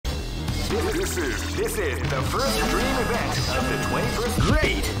This is the first dream event of the 21st.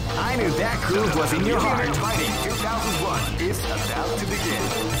 Great! I knew that groove was in your heart. Fighting 2001 is about to begin.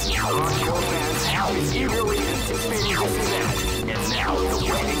 Hardcore fans have been eagerly anticipating this event, and now the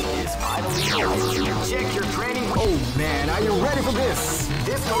waiting is finally over. Check your training. Oh man, are you ready for this?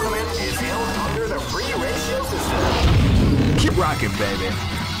 This tournament is held under the free ratio system. Keep rocking, baby.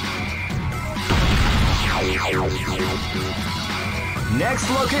 Next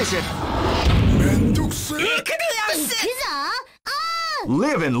location.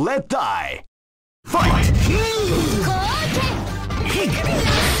 Live and let die. Fight!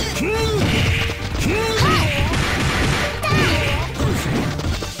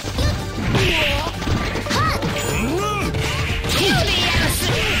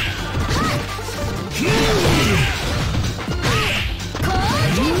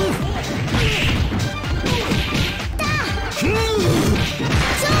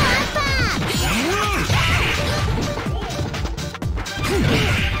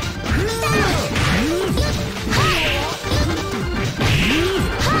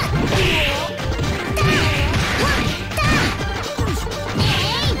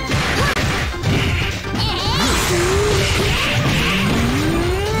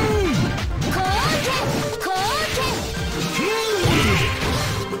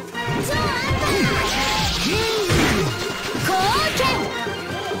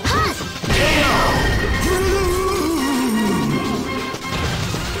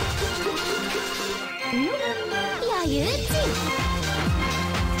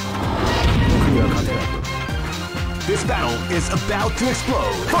 This battle is about to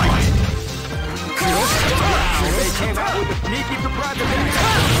explode. Fight! They came out with a sneaky surprise at the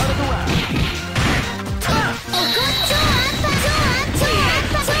start of the round.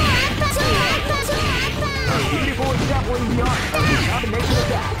 A beautiful example in the art of the combination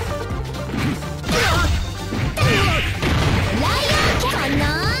attack.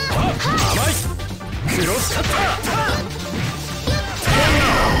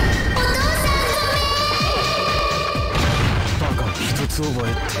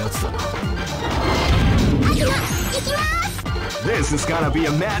 This is gonna be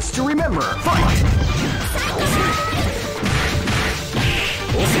a match to remember. Fight!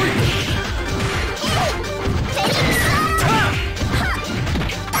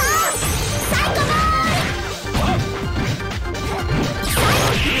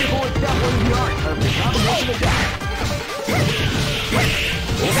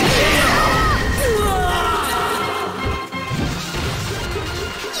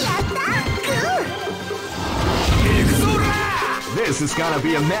 This is gonna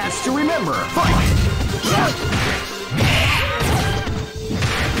be a match to remember. Fight!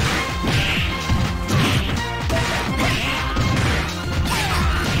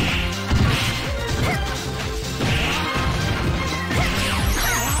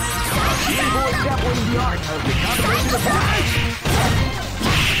 The art of the combination attack.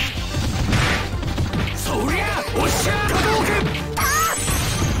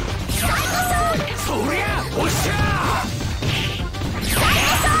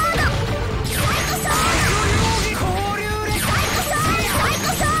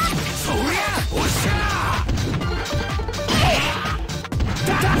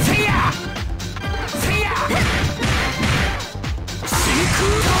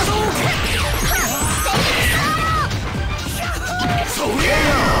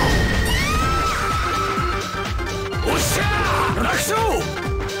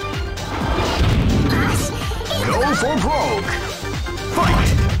 Go for broke! Fight!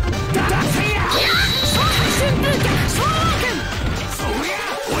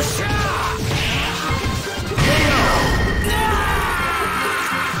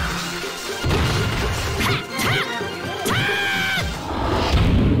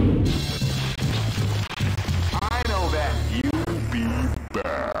 I know that you'll be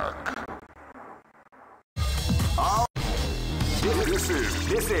back.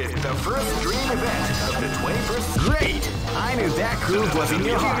 This is the first dream event of the 21st. Great! I knew that groove was in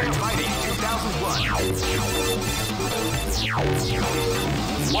your heart. Fighting 2001.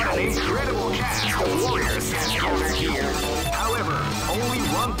 What an incredible cast of warriors has gathered here. However, only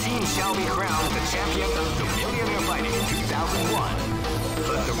one team shall be crowned the champion of the Millionaire Fighting 2001.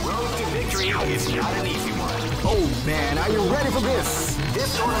 But the road to victory is not an easy one. Oh man, are you ready for this?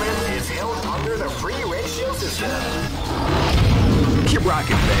 This tournament is held under the free ratio system. Keep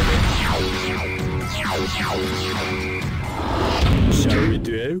rocking, baby. Shall we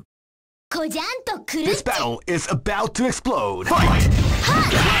do? This battle is about to explode. Fight!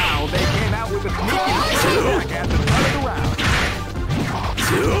 Wow, they came out with a sneaky attack at the start of the round.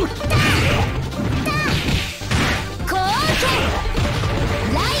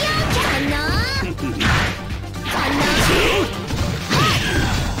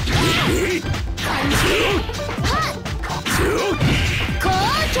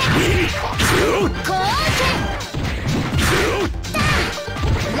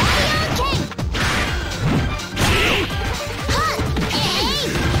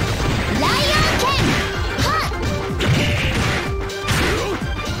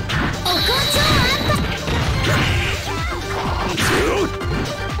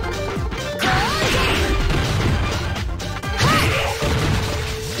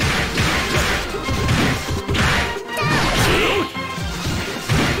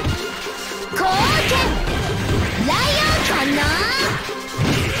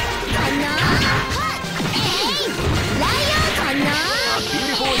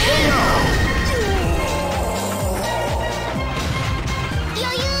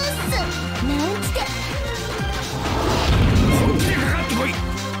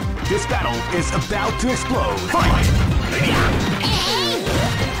 This battle is about to explode. Fight!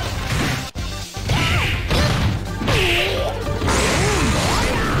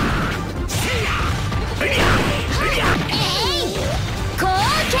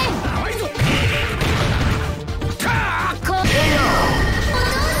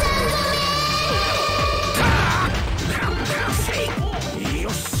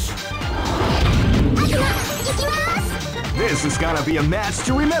 This is gonna be a match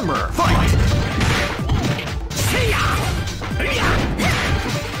to remember. Fight!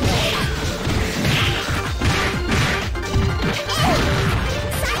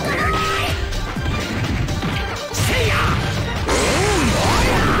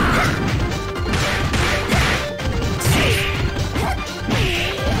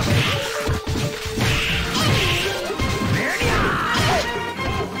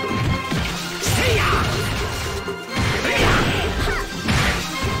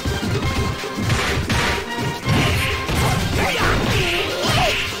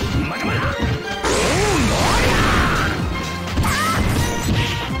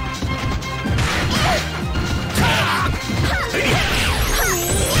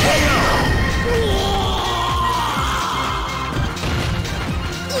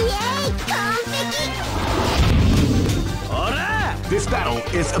 This battle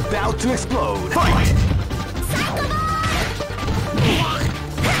is about to explode. Fight!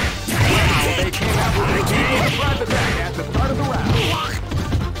 Wow, they came out with a game right attack at the start of the round.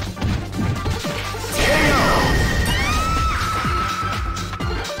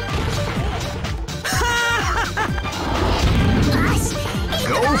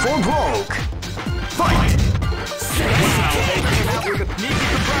 Go for broke! Fight! Wow, they came out with a sneaky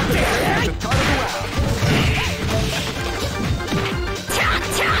surprise attack at the start of the round.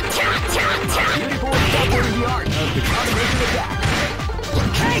 Beautiful incorporating the art of the combination attack.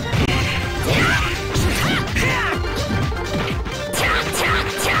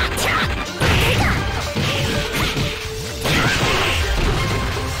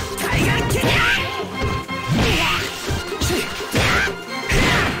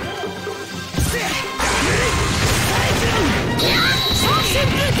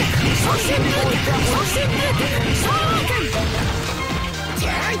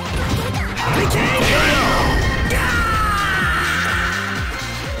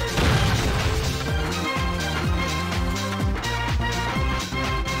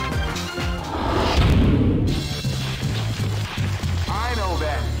 I know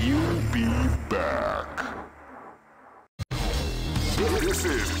that you'll be back.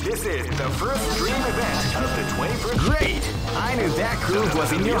 This is the first dream event of the 21st. Great! I knew that groove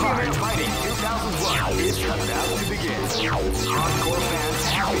was in your heart. Fighting 2001 is about to begin. Hardcore fans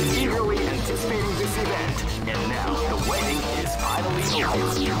have been eagerly anticipating this event, and now the waiting is finally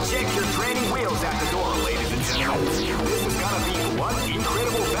over. Check your training wheels at the door, ladies and gentlemen. This is gonna be one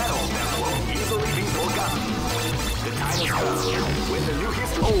incredible battle that won't easily be forgotten. The time has come with the new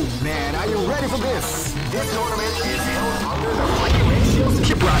history. Oh man, are you ready for this? This tournament is held under the free ratios.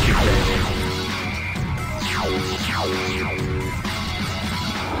 Keep rocking, baby.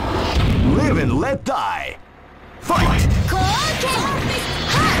 Live and let die. Fight!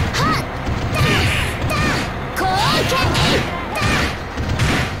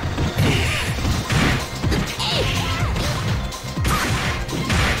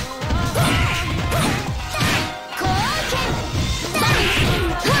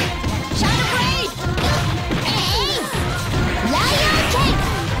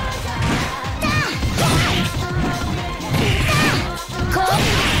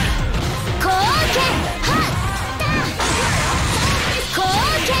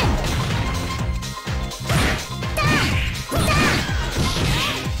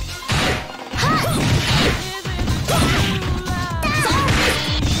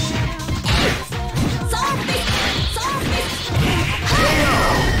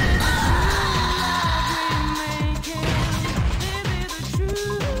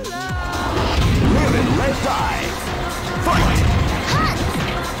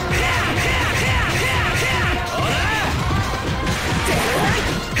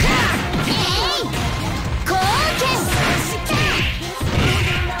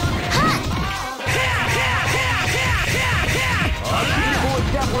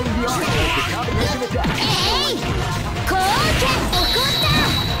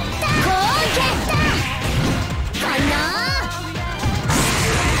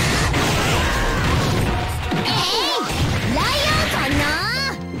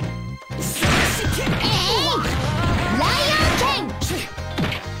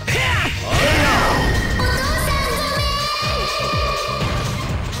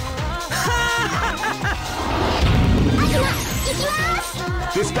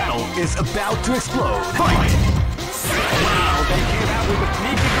 is about to explode. Fight! Wow, they came out with a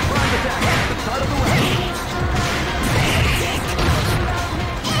sneaky surprise attack at the start of the round.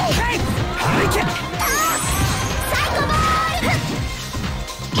 Hey! Hurricane! Psycho Ball!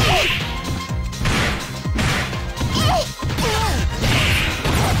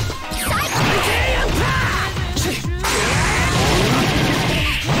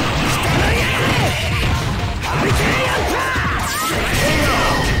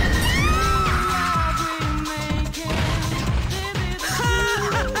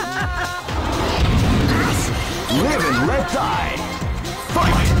 Live and let die.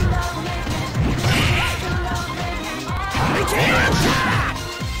 Fight!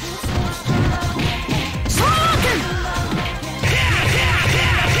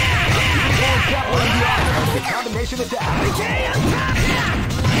 The combination attack.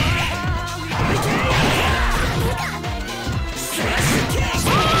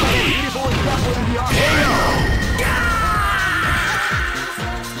 Beautiful example in the arm.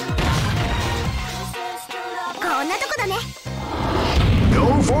 Go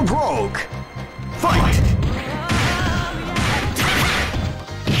for broke. Fight!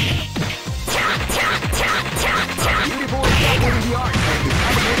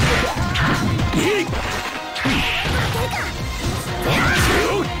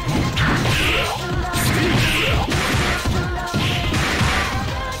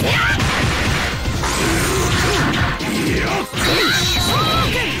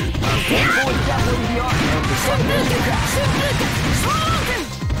 Beautiful example in the art of the combination attack.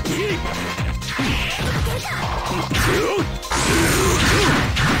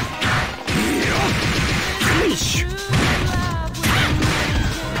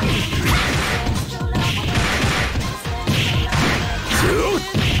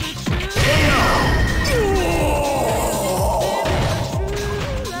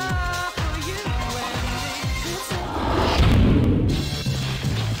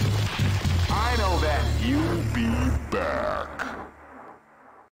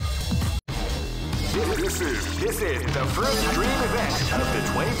 This is the first dream event of the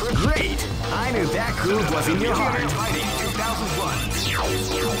 21st. Great! I knew that groove was in your heart. Fighting 2001.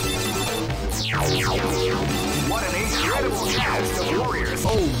 What an incredible cast of warriors.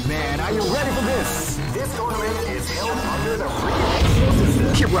 Oh man, are you ready for this? This tournament is held under the free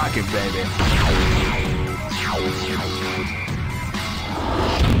system. Keep rocking, baby.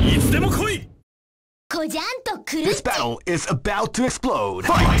 This battle is about to explode.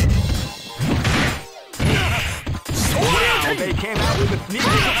 Fight! Wow, they came out with a sneaky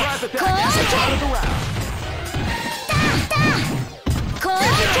surprise attack at the start of the round.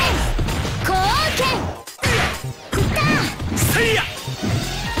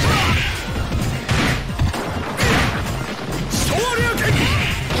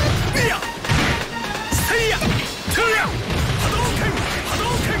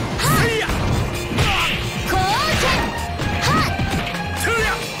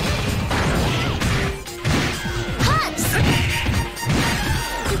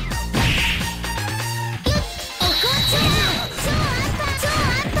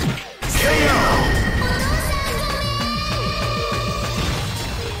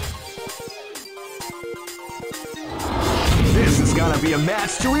 This is gonna be a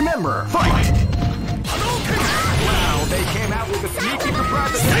match to remember. Fight! Wow, they came out with a sneaky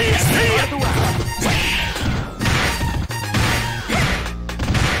surprise attack at the round.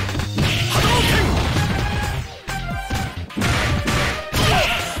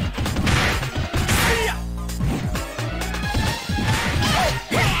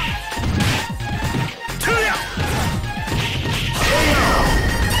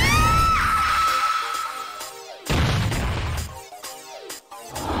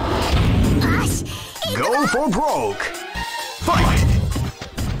 Go for broke. Fight!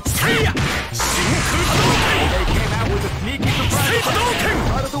 They came out with a sneaky surprise attack at the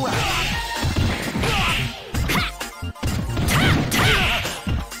start of the round.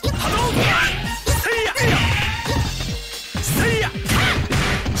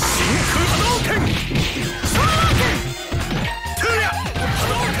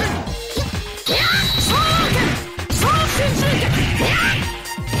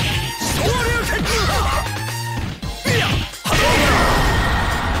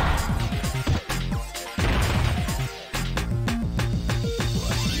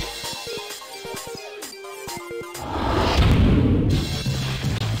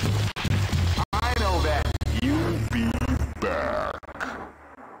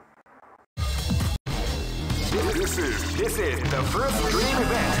 This is the first dream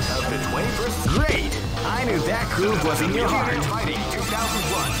event of the 21st. Great! I knew that groove was in your heart. Fighting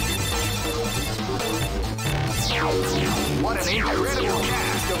 2001. What an incredible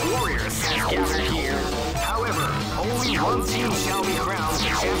cast of warriors has gathered here. However, only one team shall be crowned the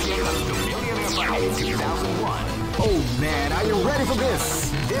champion of the Millionaire Fight in 2001. Oh man, are you ready for this?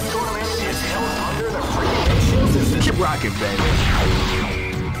 This tournament is held under the free ratio system. Keep rocking, baby.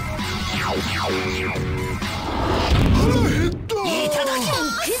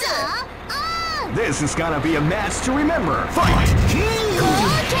 This is gonna be a match to remember. Fight!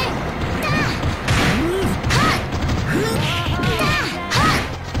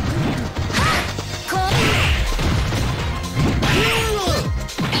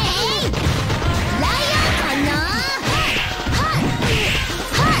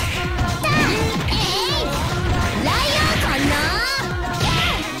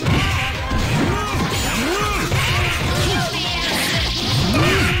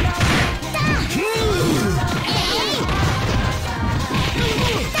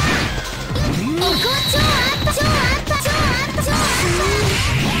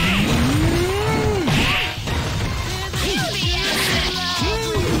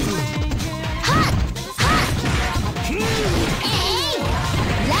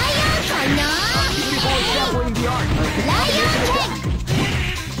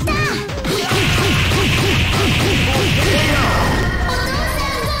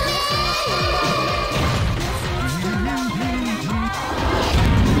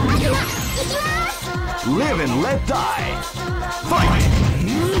 Live and let die. Fight!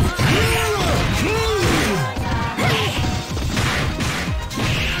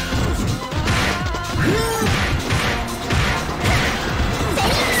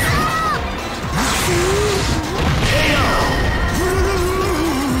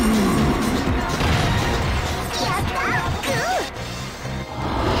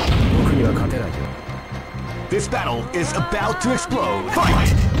 This battle is about to explode.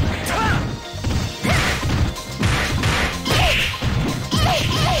 Fight!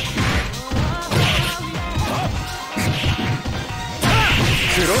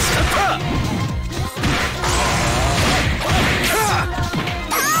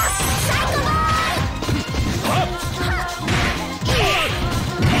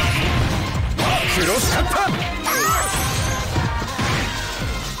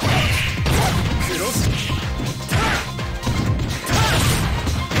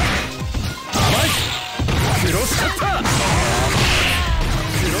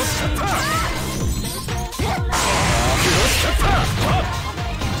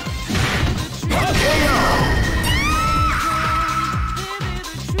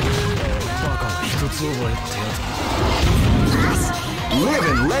 Live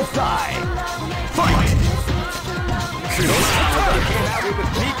and let die. Fight! Came out with a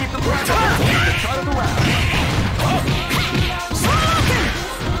sneaky surprise at the start of the round.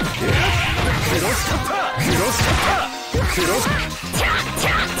 Beautiful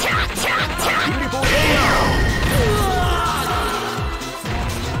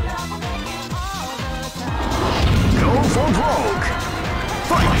Go for broke.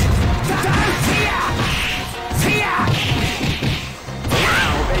 Fight!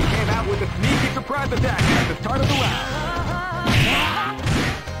 Wow, they came out with a sneaky surprise attack at the start of the round.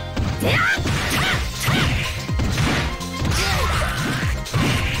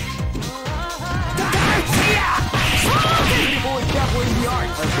 Beautiful is definitely the art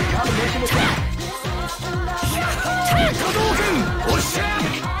of the combination attack.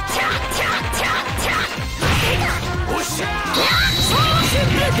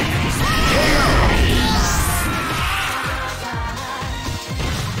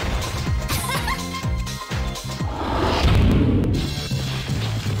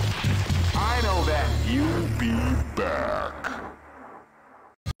 I know that you'll be back.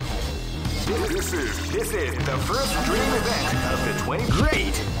 This is the first dream event of the 20.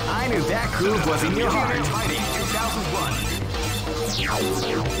 Great! I knew that groove was in your heart. Fighting 2001.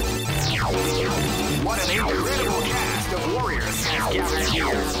 What an incredible cast of warriors has gathered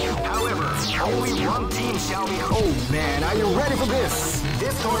here. However, only one team shall be. Oh man, are you ready for this?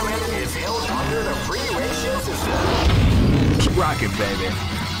 This tournament is held under the free ratio system. Keep rocking, baby.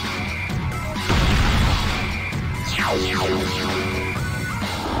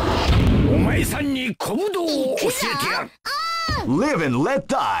 Live and let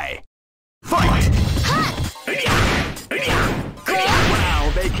die. Fight!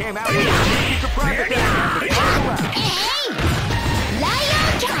 Wow, they came out with a sneaky surprise attack at the start of the round.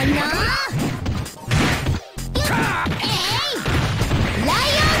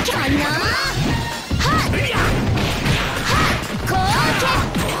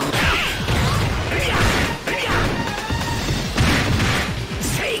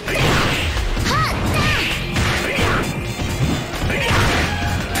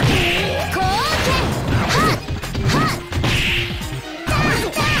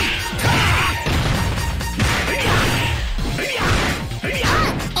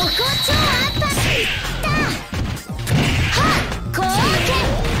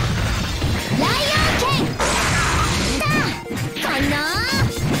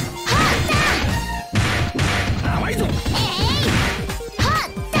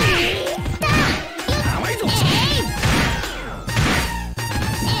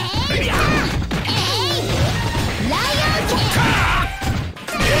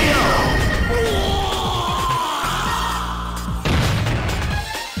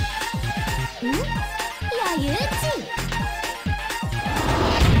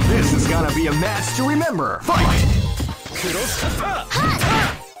 This is gonna be a match to remember. Fight! クロスカッター。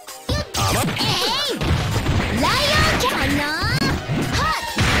ライオンキャノ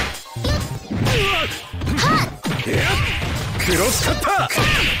クロスカッター。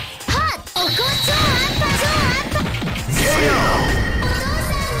おこちょ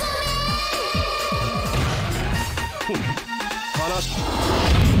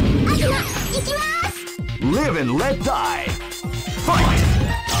アキラ行きます。 Live and let die. Fight!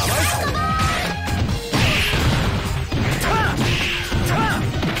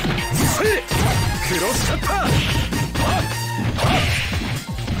 クロスカッター。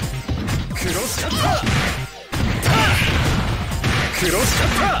クロスカッター。クロスカッ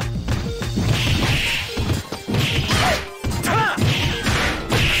ター。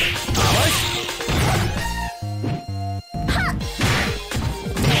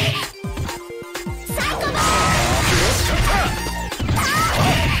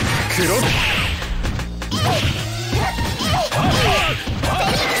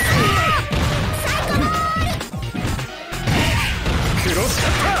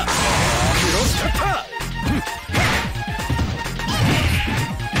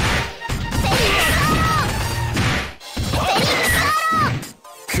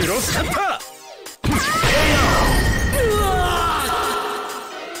クロスカッター。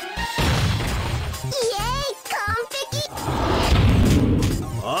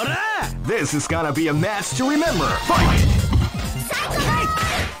This is gonna be a match to remember. Fight!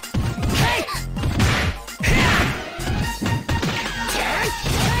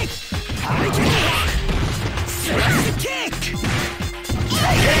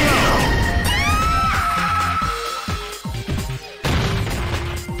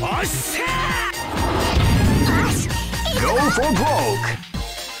 Go for broke.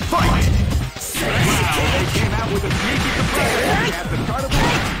 Fight! Wow, they came out with a sneaky surprise at the start of the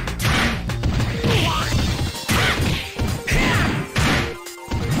fight.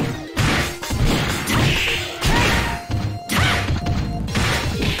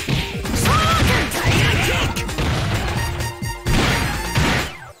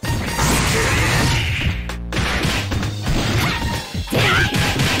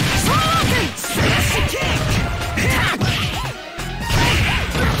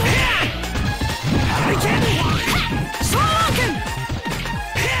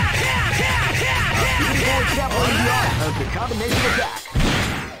 The combination attack.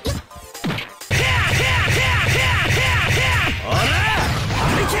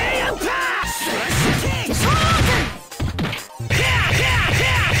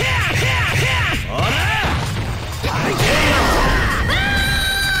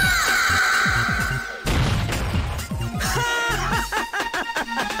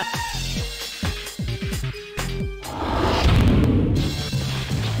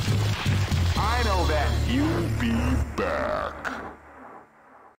 I know that you'll be back.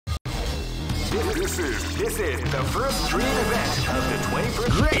 This is the first dream event of the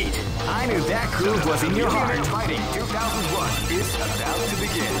 21st. Great! I knew that groove was in your heart. Fighting 2001 is about to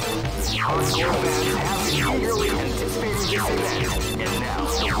begin. Hardcore fans have been eagerly anticipating this event, and now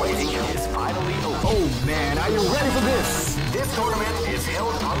the waiting is finally over. Oh man, are you ready for this? This tournament is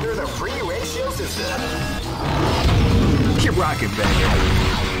held under the free ratio system. Keep rocking, baby.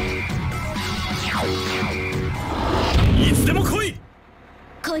 いつでも来い。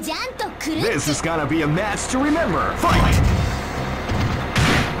こじゃんとくる。 This is gonna be a match to remember. Fight!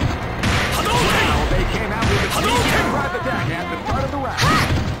 Wow, they came out with a sneaky surprise attack at the start of the round.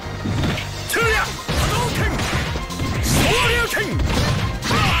 トゥヤ波動拳昇竜拳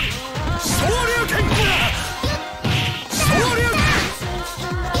昇竜拳昇竜拳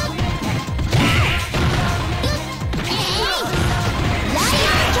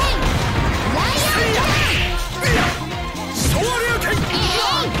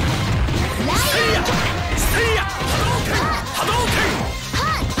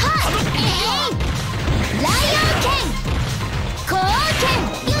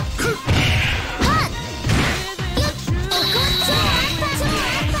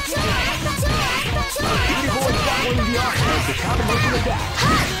The combination attack.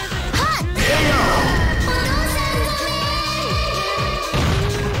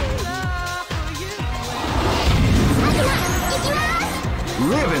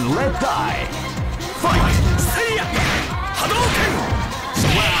 Live and let die. Fight!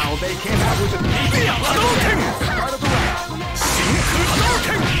 Wow, they came out with a sneaky Hadouken! Part of the round.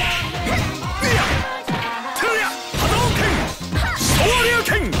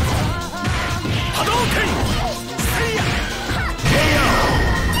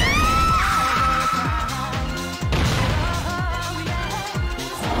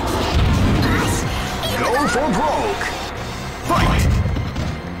 for broke. Fight!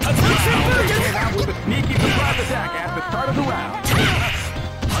 With a sneaky surprise attack at the start of the round.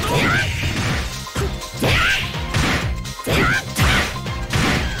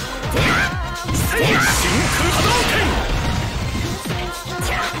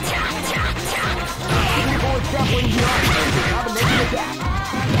 Grappling the arm and the combination attack.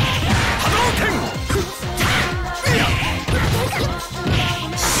 Hadouken!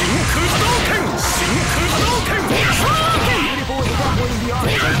 Shinku Hadouken! Shinku Hadouken! Beautiful with grappling the arm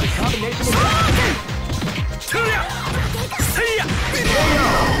and the combination attack. Tuya! Seiya!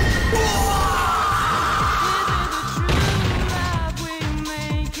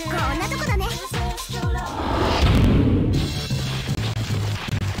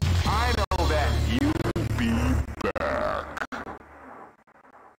 I know that you be back.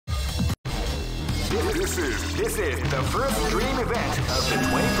 This is the first dream event of the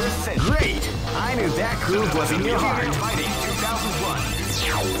 21st century. Great! I knew that groove was in your heart. Fighting 2001.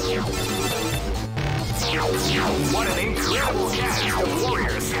 What an incredible cast of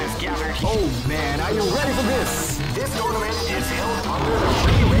warriors has gathered here. Oh man, are you ready for this? This tournament is held under the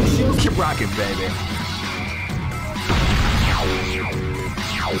free ratio. Keep rocking, baby.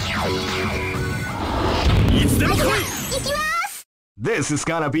 This is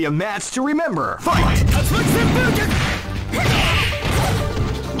gonna be a match to remember. Fight!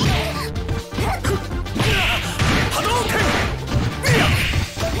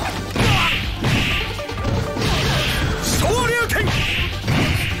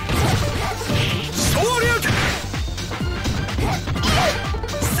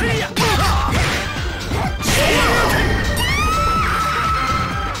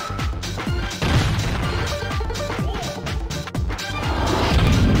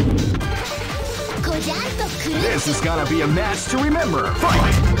 This is gonna be a match to remember.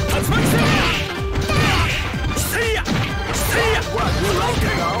 Fight! What, you like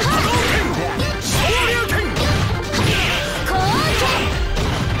to go?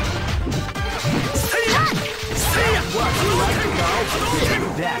 What, you like to go?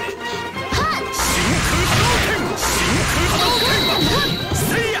 That it.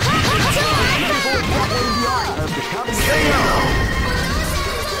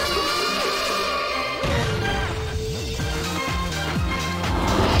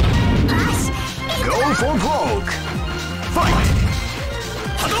 Go for broke! Fight!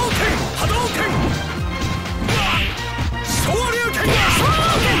 Hadouken! Hadouken! Shoryuken!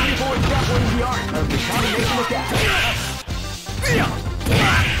 Shoryuken! Before grappling the art of the combination attack.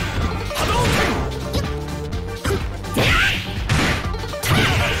 Hadouken!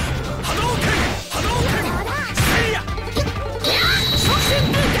 Hadouken! Hadouken! Seiya!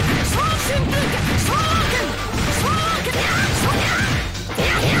 Shoryuken! Shoryuken! Shoryuken!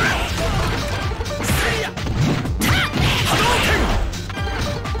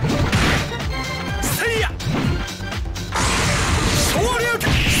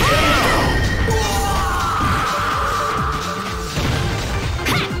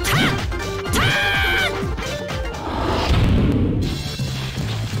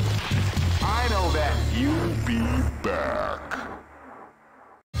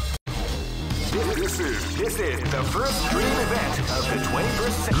 This is the first dream event of the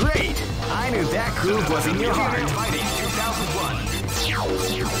 21st century. Great! I knew that groove was in your heart. Fighting 2001.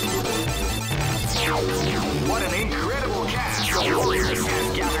 What an incredible cast of warriors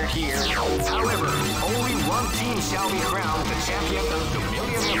has gathered here. However, only one team shall be crowned the champion of the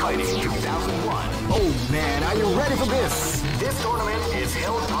Millionaire Fighting 2001. Oh man, are you ready for this? This tournament is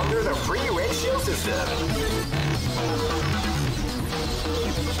held under the free ratio system.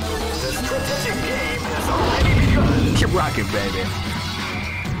 The strategic game has already begun. Keep rocking, baby.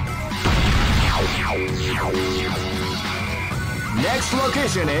 Next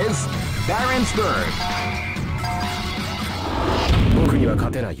location is Barentsburg. 僕には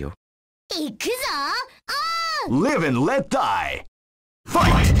勝てないよ。行くぞ。Live and let die.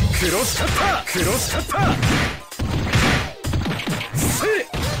 Fight! クロスカッター。クロスカッター。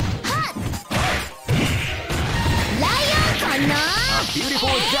ライオンかな。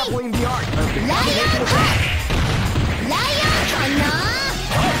Beautiful grappling the art of the combination attack. Lion!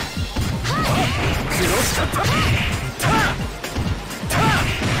 Cross cutter!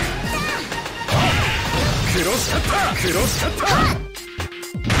 Cross cutter! Cross cutter!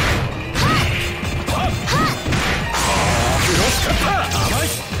 Cross cutter! 甘い!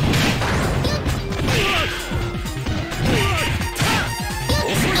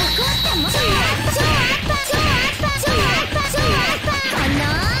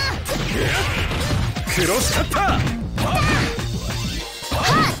 Cross cutter!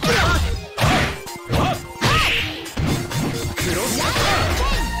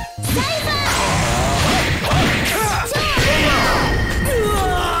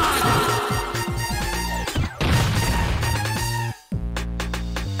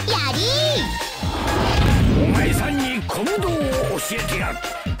 やりお前さんにコム道を教えてやる。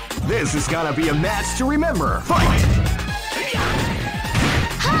 This is gonna be a match to remember. Fight!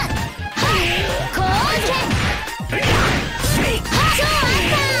 こうけ超アン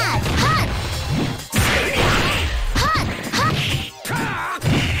パ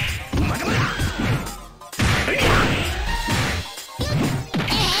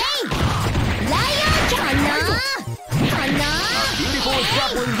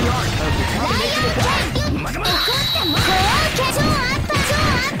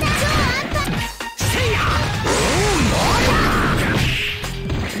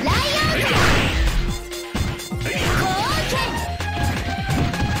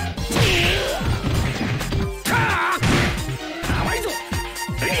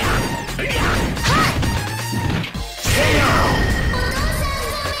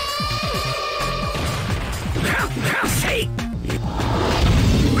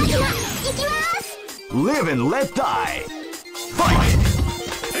Live and let die. Fight!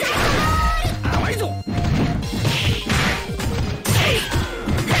 甘いぞ。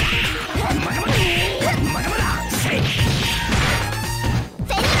まだまだせい。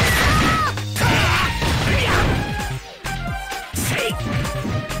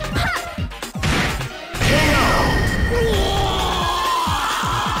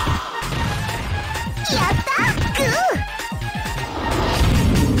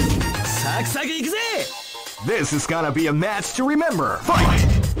This is gonna be a match to remember. Fight!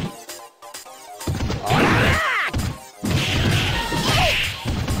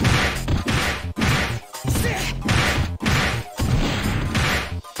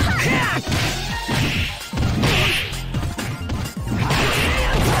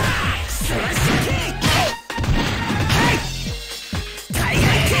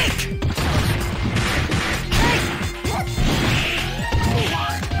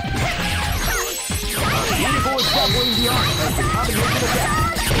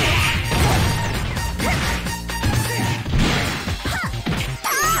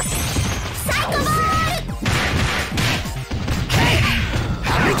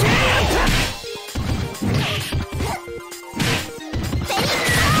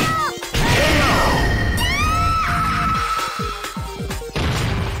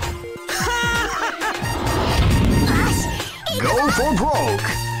 Go for broke.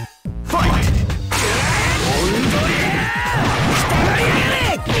 Fight!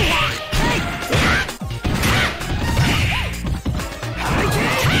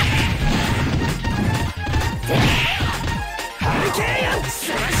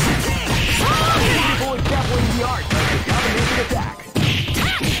 Attack.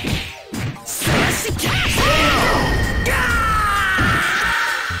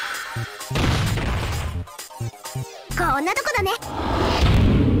 こんなとこだね。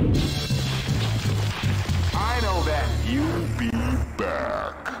 I know that you'll be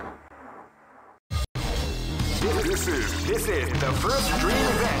back. This is the first dream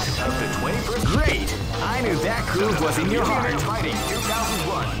event of the 21st. Great! I knew that groove was in your heart. Fighting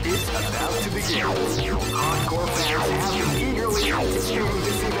 2001 is about to begin. Hardcore fans have been eagerly anticipating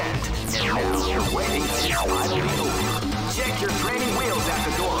this event, and now your waiting is finally over. Check your training wheels at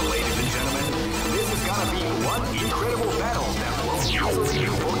the door, ladies and gentlemen. This is gonna be one incredible battle that won't easily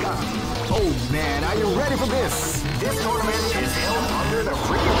be forgotten. Oh man, are you ready for this? This tournament is held under the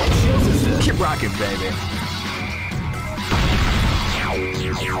free ratio system. Keep rocking, baby.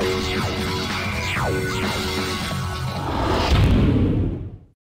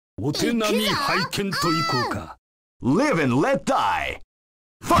 お手並み拝見といこうか。 Live and let die.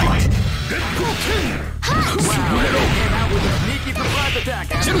 Fight! 月光剣。 Wow, they came out with a sneaky surprise attack.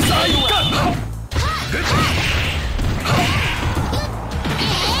 ジェルサイガン。ラ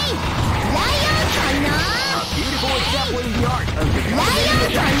イオンかな。 A beautiful example in the art of the ライオ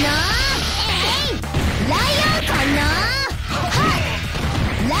ンかな。ライオンかな。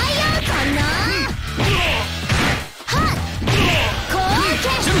ライオンかな。こうけ。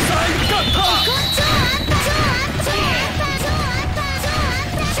ジェルサイガン。超アンパ超アンパ超アンパ超アンパ超アン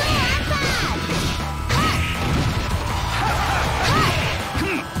パ超アンパ。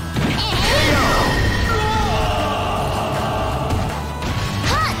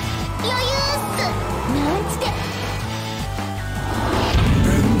余裕っす。なんつって。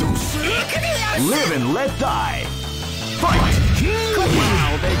 Live and let die. Fight!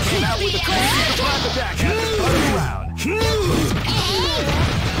 Wow, they came out with a sneaky surprise attack at the start of the round.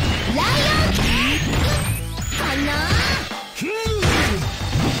 ライオンかな。 ライオンかな。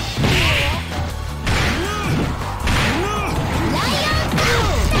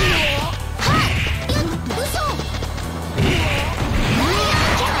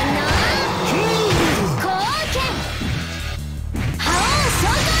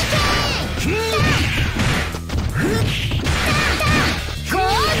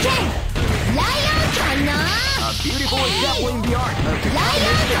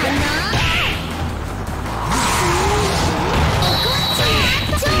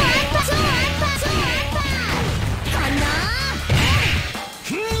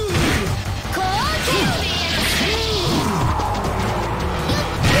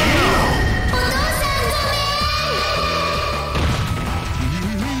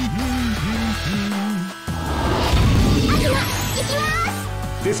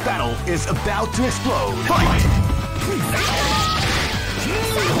This battle is about to explode. Fight!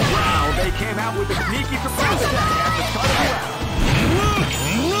 Wow, they came out with a sneaky surprise attack at the start of the round.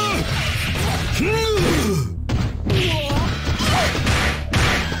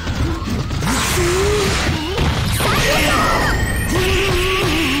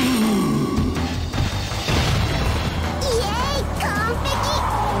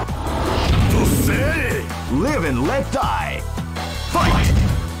 Live and let die. Fight!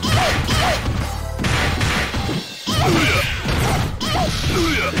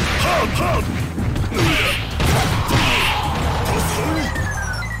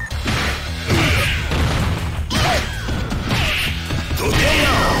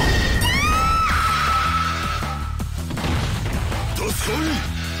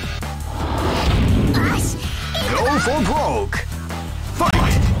 Go for broke.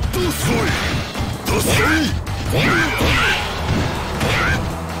 Fight! The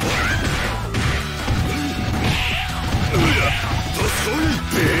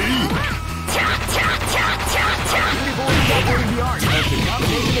art of the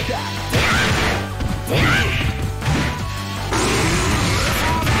combination attack.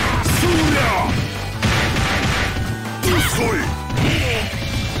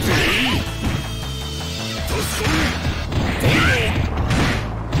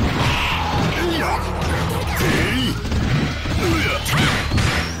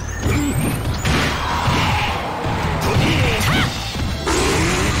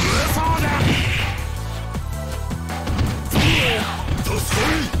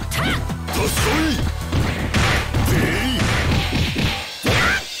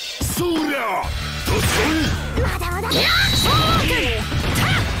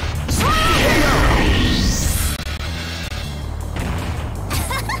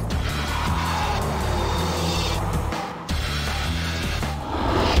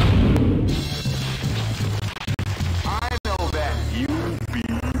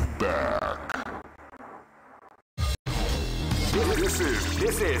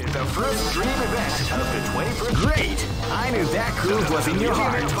 This is the first dream event of the 21st. Great! I knew that groove was in your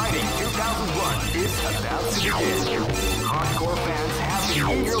heart. Fighting 2001 is about to begin. Hardcore fans have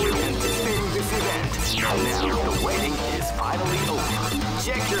been eagerly anticipating this event. And now the waiting is finally over.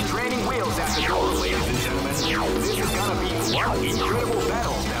 Check your training wheels at the door, ladies and gentlemen. This is gonna be one incredible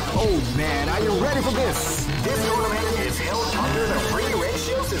battle. Oh man, are you ready for this? This tournament is held under the free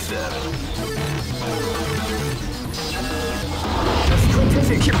ratio system.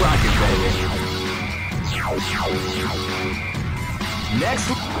 Keep rocking, baby. Next.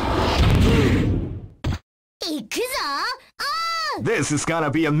 This is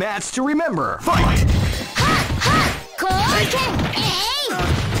gonna be a match to remember. Fight!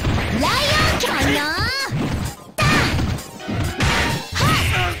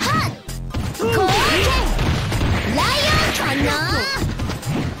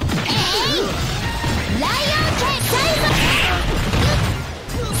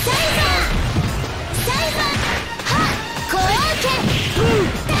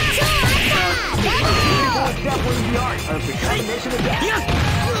 The art of the combination attack.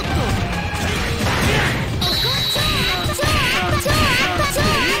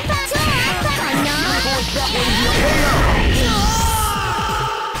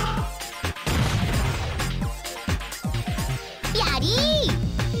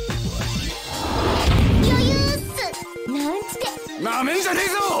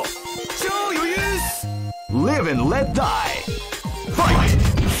 Live and let die. Fight!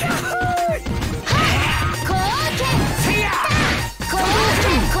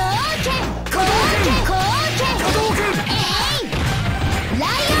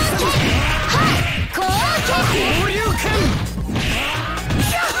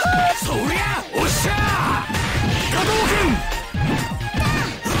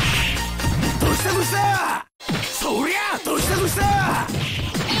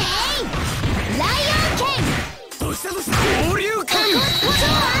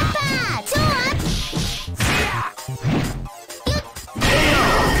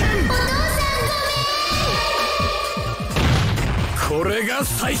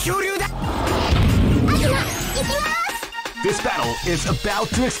 This battle is about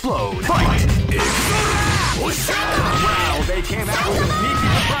to explode. Fight! Wow, they came out with a sneaky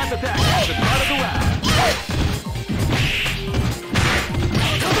surprise attack at the start of the round.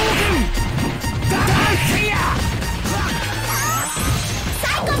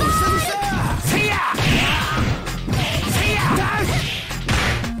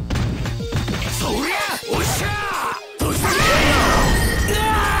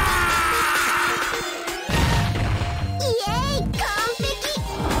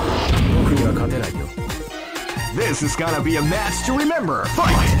 This is gonna be a match to remember.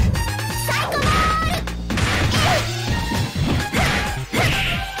 Fight!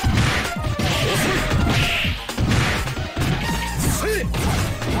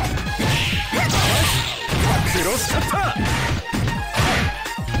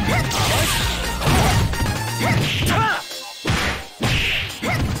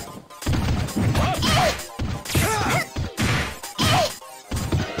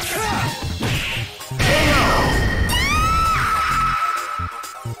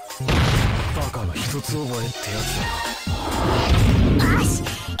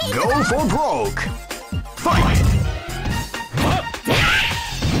 Go for broke! Fight!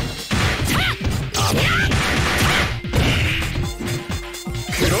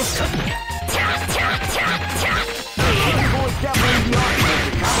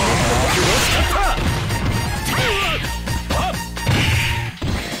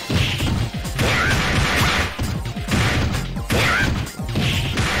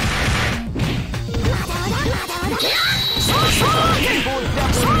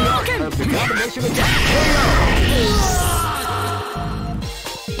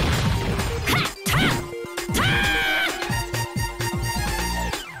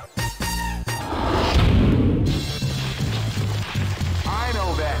 I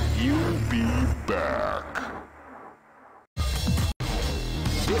know that you'll be back.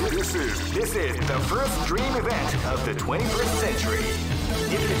 This is the first dream event of the 21st century.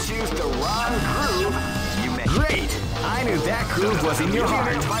 If you choose the wrong groove, you may. Great! I knew that groove was in your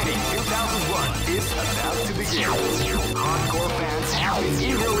heart. Fighting 2001 is about to begin. Hardcore fans have been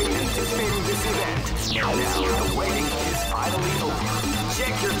eagerly anticipating this event. Now the waiting is finally over.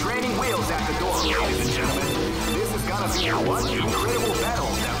 Check your training wheels at the door, ladies and gentlemen. This is gonna be one incredible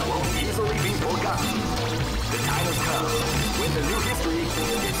battle that won't easily be forgotten. The time has come when the new history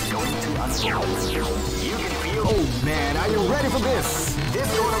is going to unfold. You can feel. Oh man, are you ready for this? This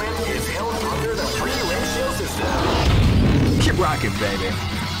tournament is held under the free ratio system. Keep rocking, baby.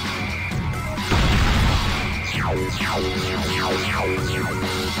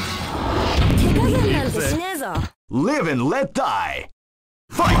 Live and let die.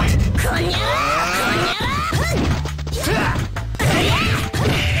 Fight!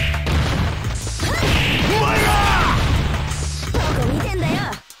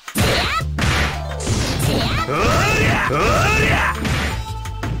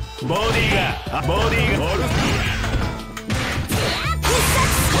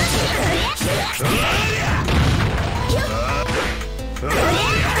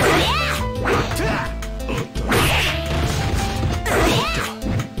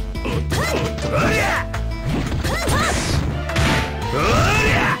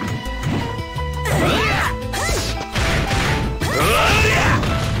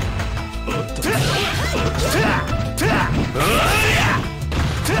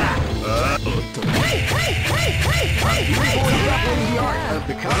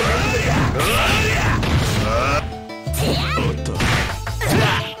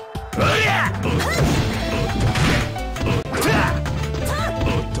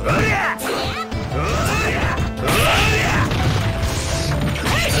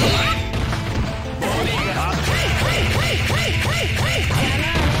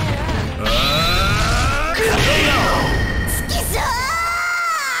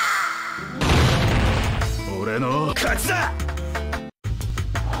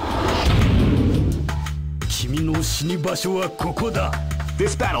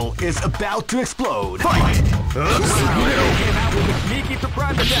 This battle is about to explode. Fight! Came out with a sneaky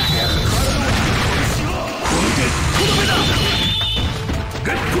surprise attack at the start of the round.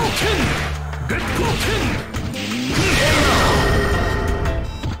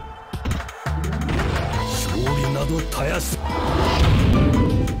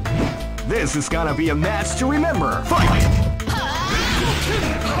 This is gonna be a match to remember. Fight!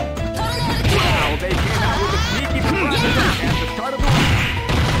 Wow, they came out with a sneaky surprise attack at the start of the round.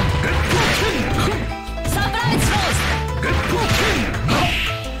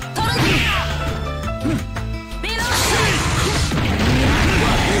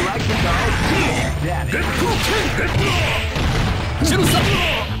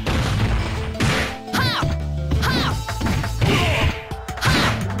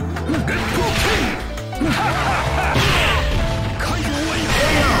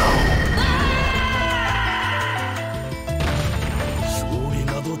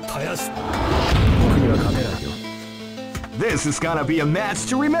 This is gonna be a match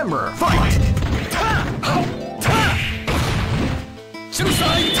to remember. Fight! Wow,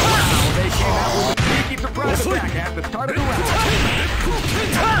 they came out with a sneaky surprise attack at the start of the round.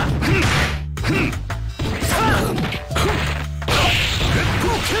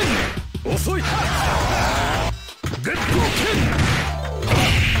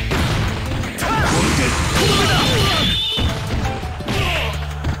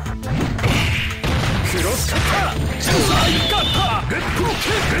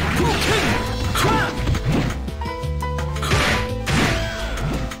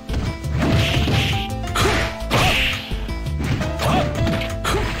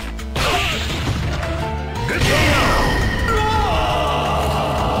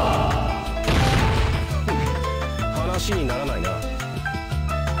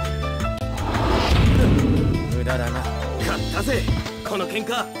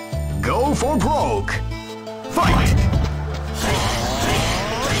 Go for broke. Fight!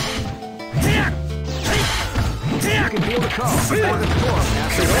 You can feel the calm before the storm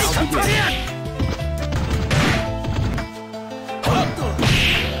after the round begins.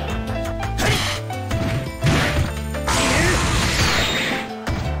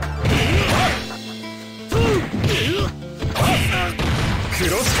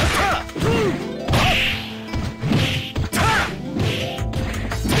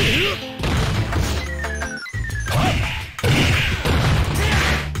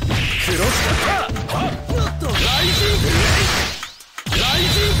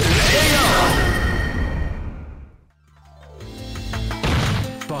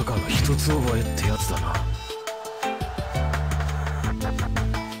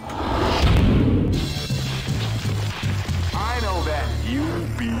 I know that you'll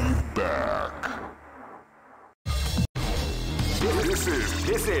be back.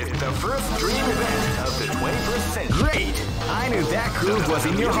 This is the first dream event of the 21st century. Great! I knew that groove was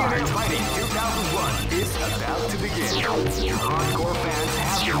in your heart. Fighting 2001 is about to begin. Hardcore fans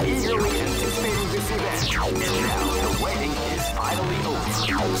have been eagerly anticipating this event, and now the waiting is finally over.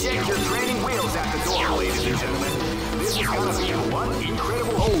 Check your training wheels at the door, ladies and gentlemen. This is gonna be one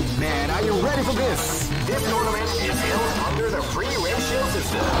incredible. Oh man, are you ready for this? This tournament is held under the free ratio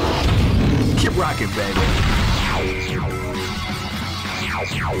system. Keep rocking, baby.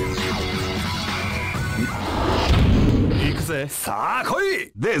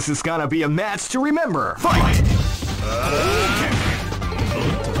 This is gonna be a match to remember. Fight!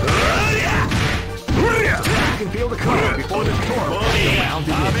 You can feel the calm before the storm. The round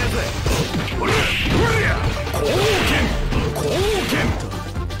begins.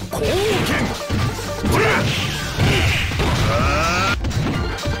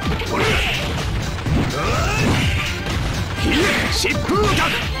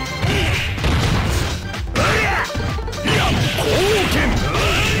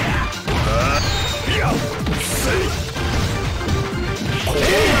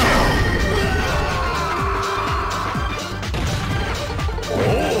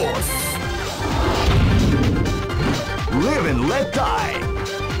 Live and let die.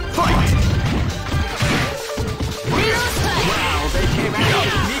 Fight! Wow, they came out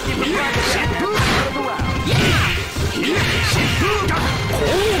sneaky with the at the start of the round.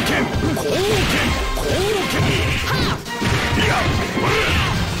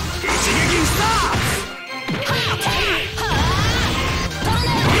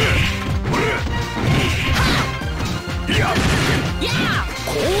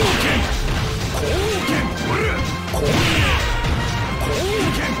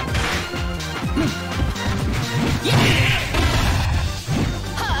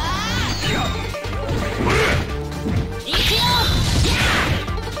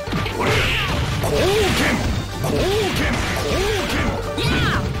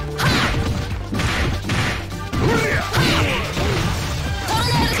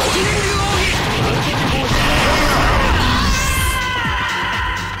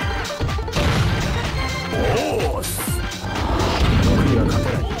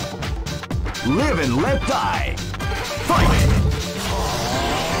 Live and let die. Fight!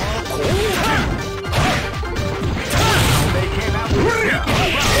 They came out with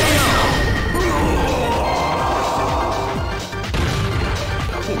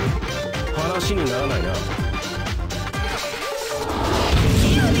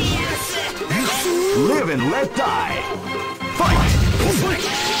Live and let die. Fight!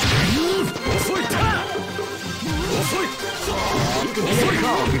 You can feel the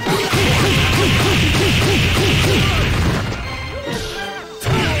calm before the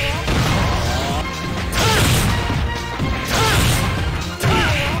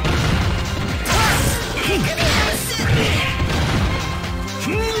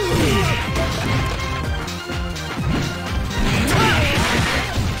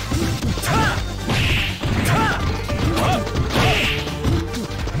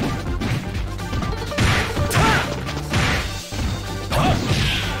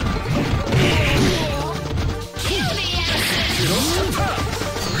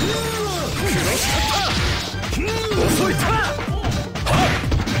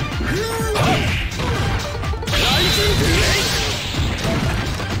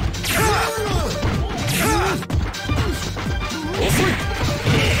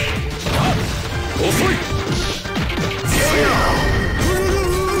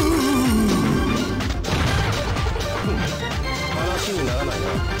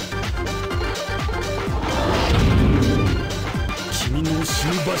君の死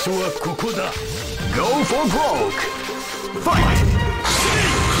ぬ場所はここだ。 Go for broke! Fight!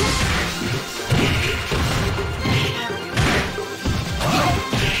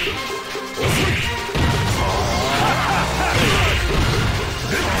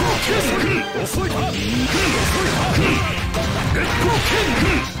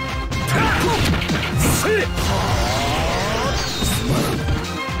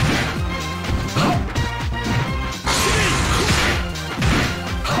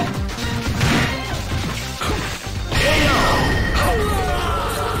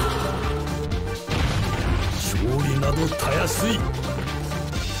たやすい。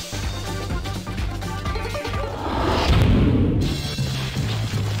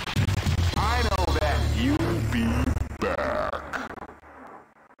I know that you'll be back.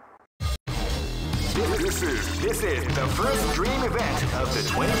 This is the first dream event of the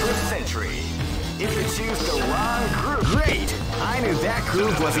 21st century. If you choose the wrong group, great! I knew that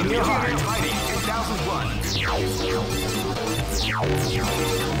group was in your heart. Fighting 2001.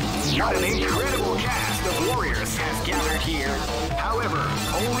 What an incredible cast of warriors has gathered here. However,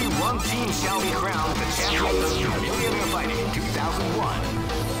 only one team shall be crowned the champions of Millionaire Fighting 2001.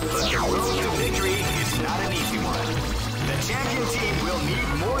 But the road to victory is not an easy one. The champion team will need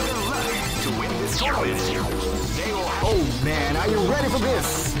more than luck to win this tournament. They will have... Oh man, are you ready for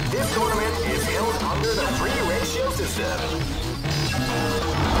this? This tournament is held under the free ratio system.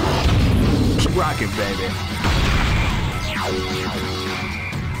 Keep rocking, baby.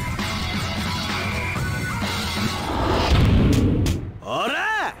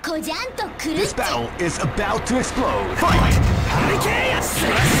 This battle is about to explode. Fight! Hurricane!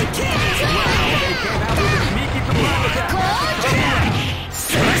 Slash kick! Wow, they came out with a sneaky surprise attack.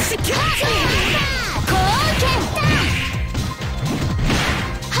 Slash kick!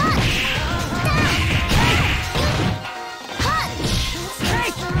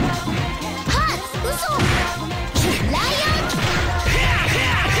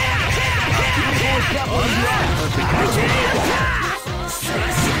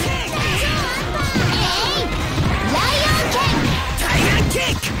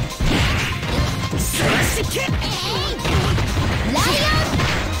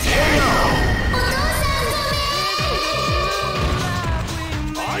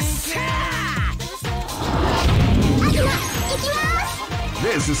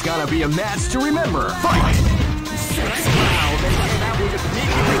 This is gonna be a match to remember. Fight! Wow, they came out with a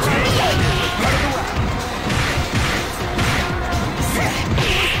sneaky retreat.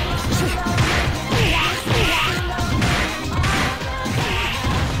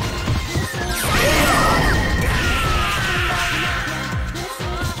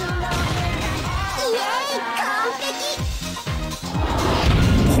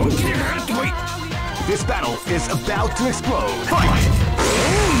 This battle is about to explode. Fight!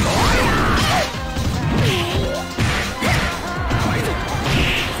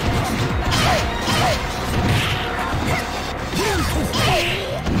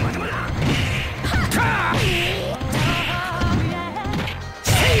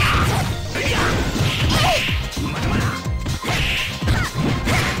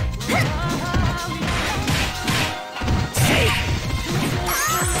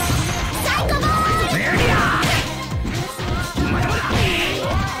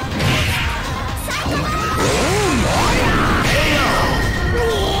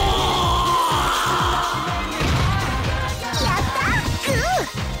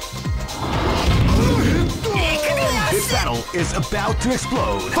 Is about to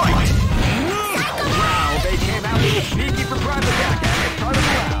explode. Fight! Wow, they came out with a sneaky surprise attack at the start of the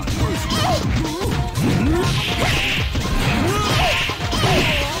round.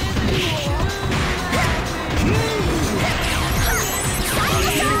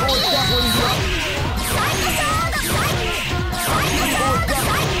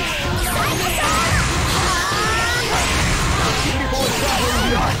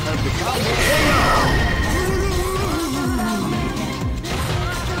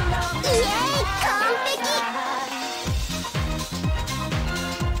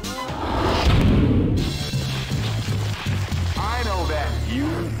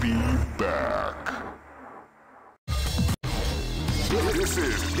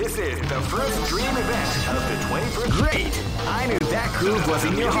 This is the first dream event of the 21st. Great! I knew that groove was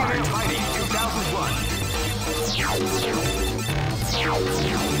in your heart. Fighting 2001.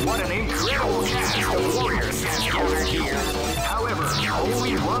 What an incredible cast of warriors has gathered here. However,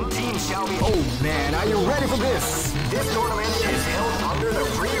 only one team shall be... Oh man, are you ready for this? This tournament is held under the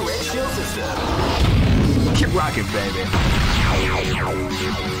free ratio system. Keep rocking, baby.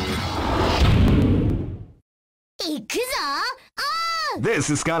 行くぞ。 This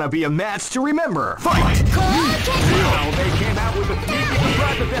is gonna be a match to remember. Fight! Well, they came out with a sneaky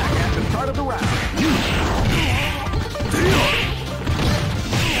surprise attack at the start of the round.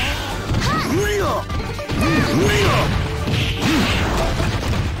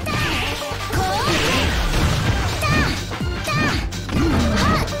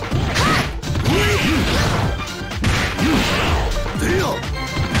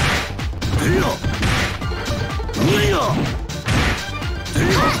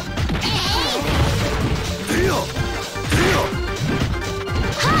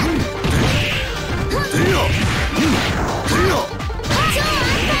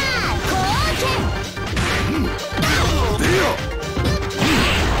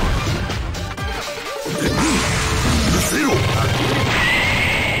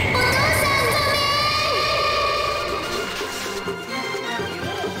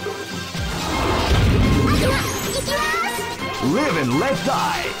 Live and let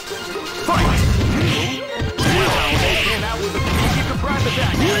die. Fight! Well, they came out with a sneaky surprise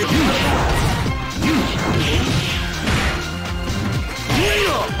attack.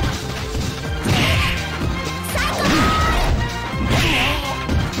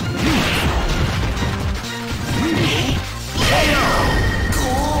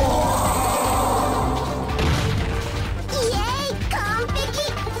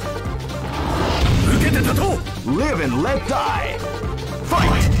 Live and let die.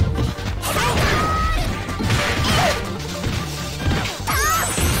 Fight!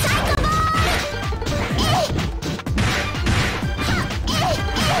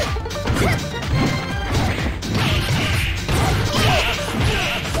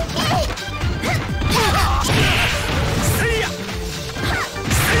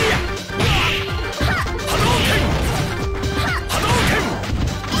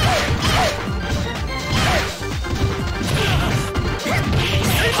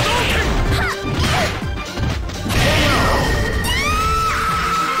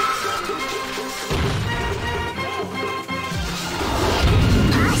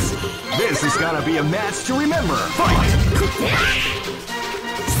 This is gonna be a match to remember. Fight!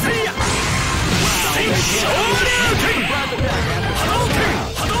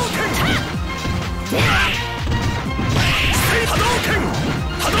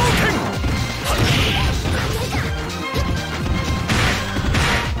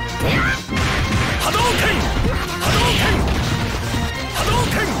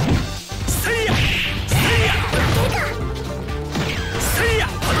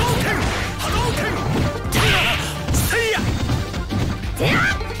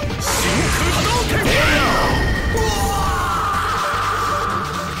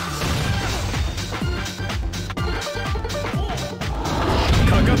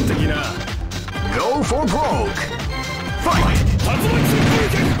 Go for broke. Fight!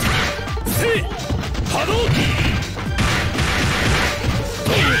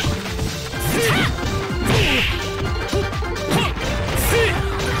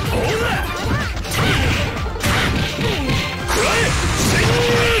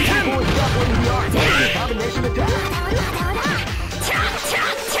 Combination attack.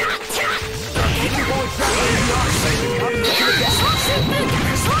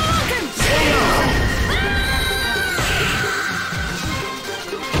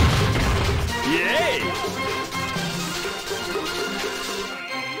 Yay!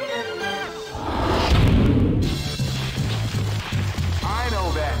 I know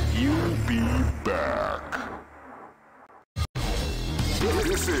that you'll be back.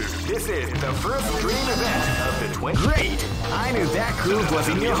 This is the first dream event of the 20. Great! I knew that groove was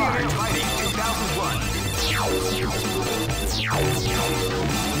in your heart. Fighting 2001.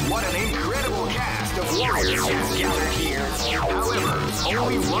 What an incredible cast of warriors has gathered here. However,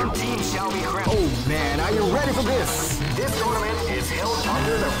 only one team shall be crowned. Oh man, are you ready for this? This tournament is held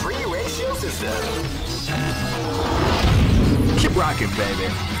under the free ratio system. Keep rocking, baby.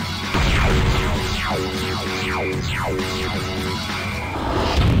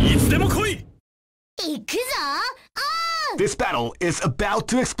 This battle is about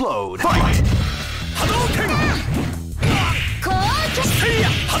to explode. Fight! Hadouken!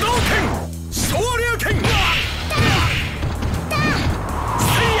 Hadouken! Shoryuken! Hadouken!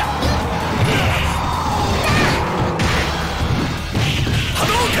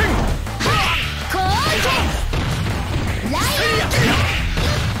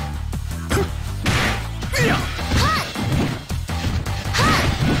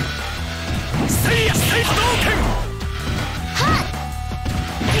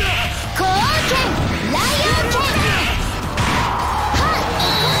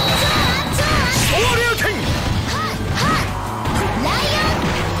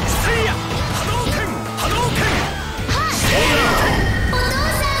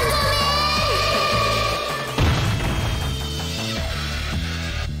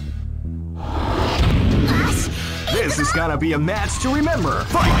 This is gonna be a match to remember.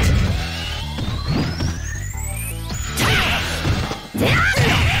 Fight!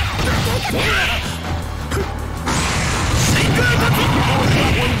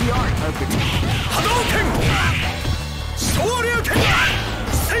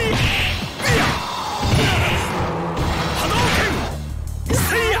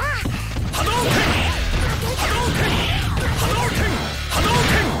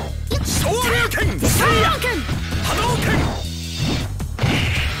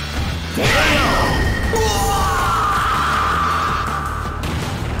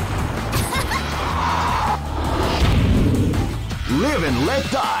 Live and let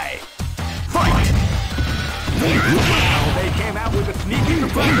die. Fight! Wow, they came out with a sneaky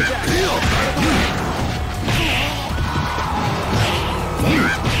surprise attack.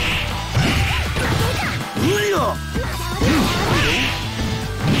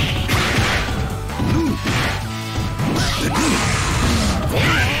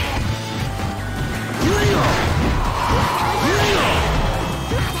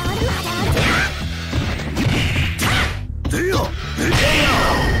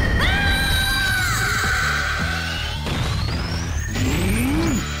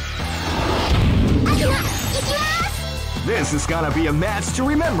 This is gonna be a match to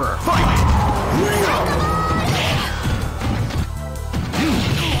remember. Fight!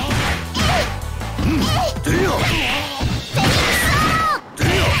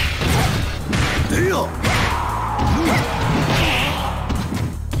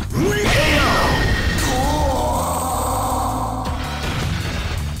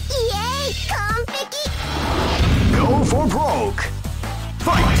 Go for broke.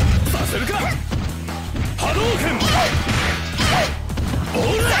 Fight!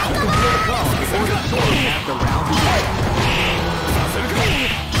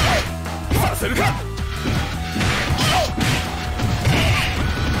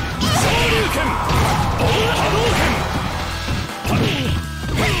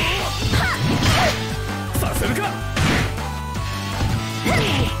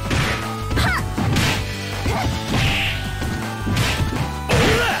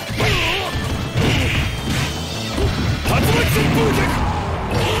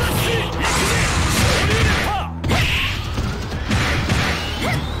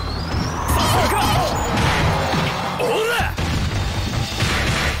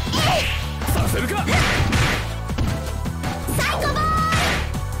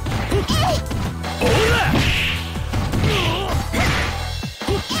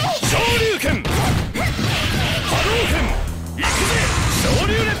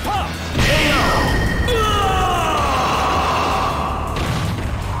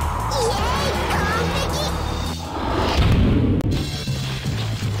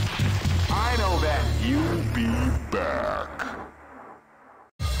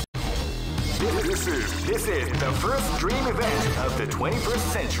 This is the first dream event of the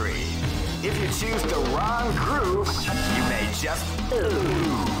 21st century. If you choose the wrong groove, you may just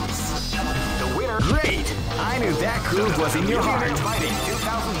lose. The winner... Great! I knew that groove was in your heart. Fighting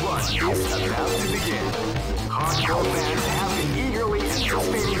 2001 is about to begin. Hardcore fans have been eagerly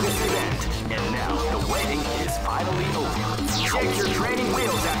anticipating this event. And now, the waiting is finally over. Check your training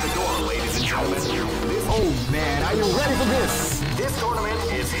wheels at the door, ladies and gentlemen. Oh man, are you ready for this? This tournament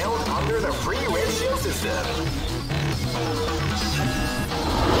is held under the free ratio system.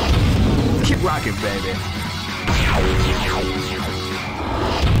 Keep rocking, baby.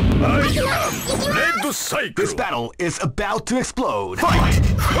 Red Cycle. This battle is about to explode. Fight!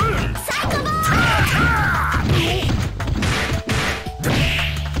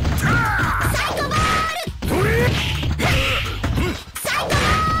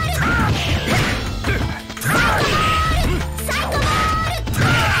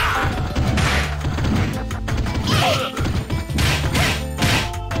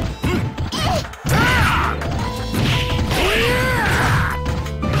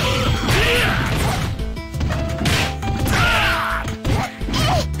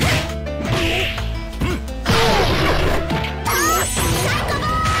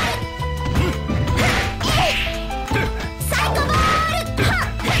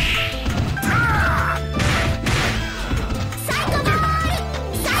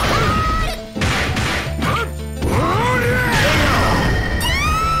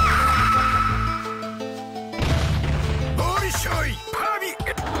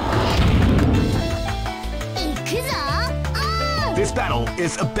 This battle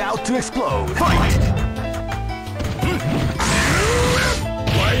is about to explode. Fight!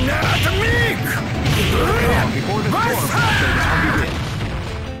 Why not me? Before the storm, the round begins.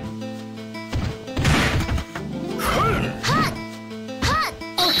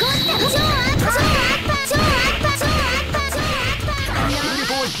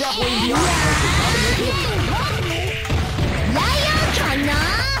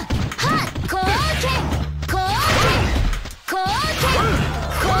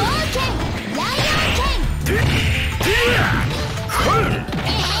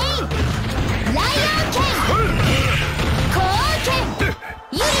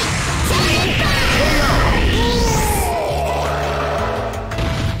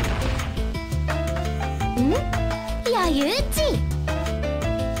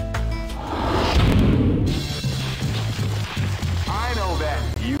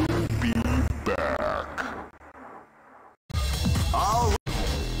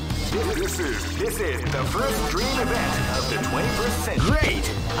 This is the first dream event of the 21st century. Great!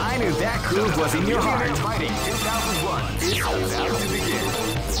 I knew that groove was in your heart. Fighting 2001 is about to begin.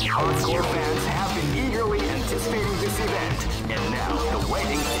 Hardcore fans have been eagerly anticipating this event, and now the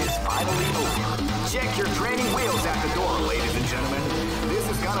waiting is finally over. Check your training wheels at the door, ladies and gentlemen. This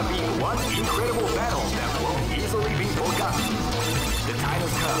is gonna be one incredible battle that won't easily be forgotten. The time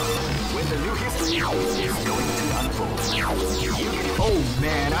has come when the new history is going to unfold. Oh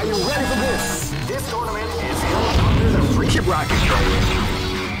man, are you ready for this? This tournament is held under the freaking rocket.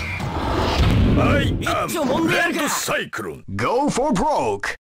 I am Red Cyclone. Go for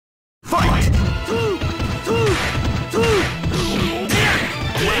broke. Fight!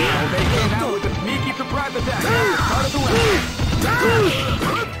 Wow, they came out with a sneaky surprise attack at the start of the round.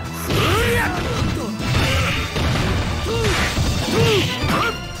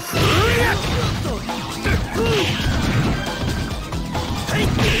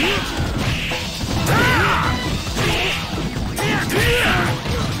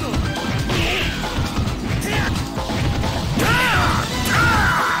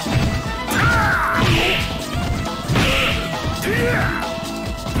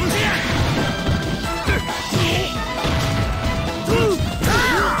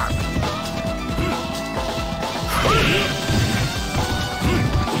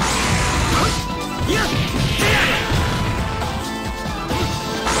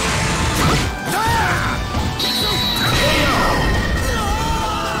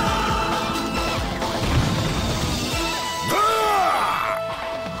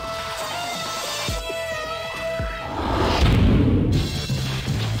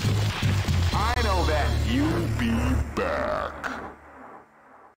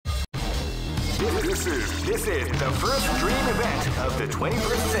 This is the first dream event of the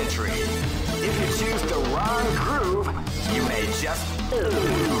 21st century. If you choose the wrong groove, you may just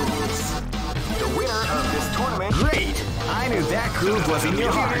lose. The winner of this tournament... Great! I knew that groove was in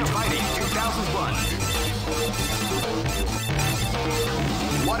your heart. Fighting 2001.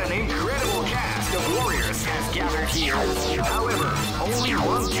 What an incredible cast of warriors has gathered here. However, only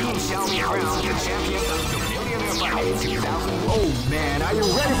one team shall be crowned the champion of the Millionaire Fighting 2001. Oh man, are you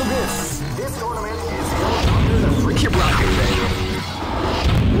ready for this? This tournament is held under the freaking rocket, baby.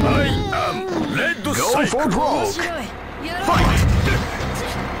 I am Red Go Cyclone. for broke. Fight!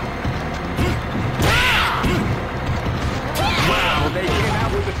 Wow, they came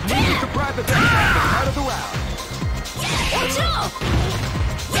out with a sneaky surprise attack at the start of the round. Watch out!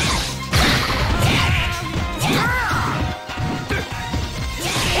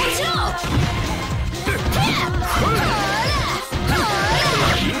 Watch out!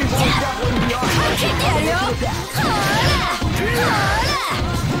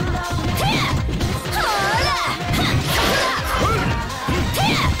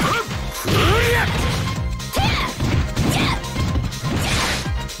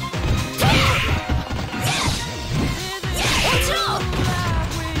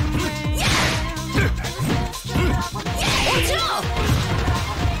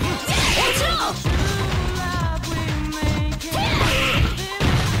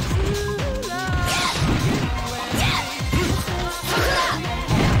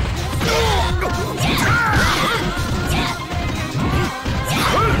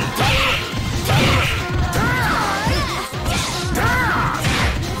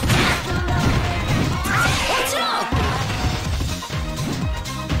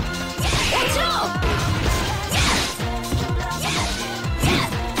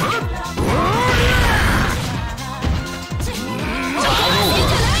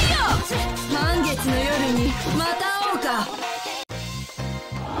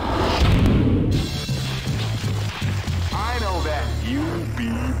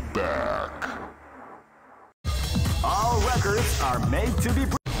 Are made to be.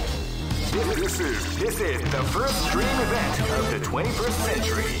 This is the first dream event of the 21st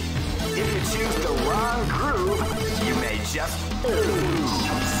century. If you choose the wrong groove, you may just lose.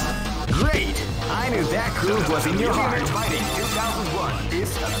 Great! I knew that groove was in your heart. Fighting 2001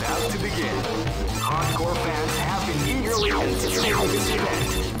 is about to begin. Hardcore fans have been eagerly anticipating this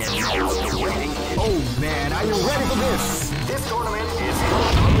event, and now the waiting. Oh man, are you ready for this? This tournament is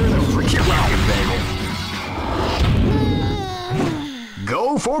held under the freaking rocket, baby.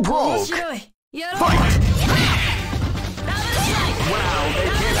 Go for broke! Fight! Wow, they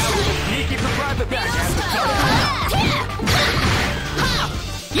came out with a sneaky surprise attack at the start of the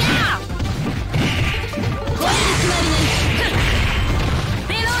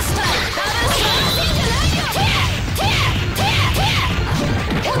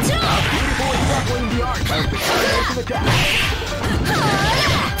Beautiful and in the art of the combination attack.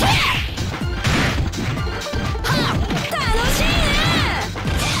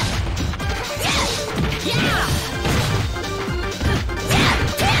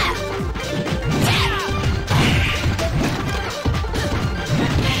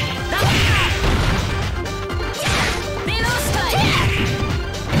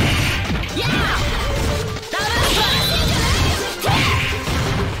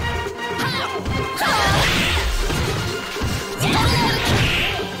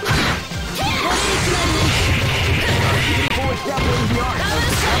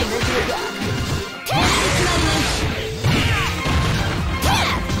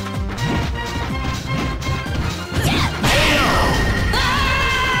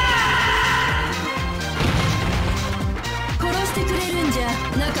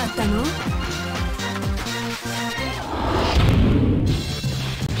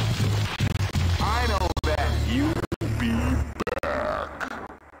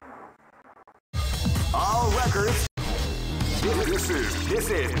 This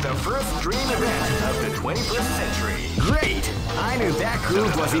is the first dream event of the 21st century. Great! I knew that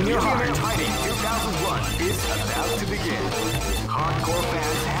groove was in your heart. Fighting 2001 is about to begin. Hardcore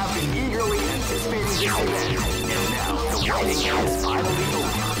fans have been eagerly anticipating this event, and now the waiting is finally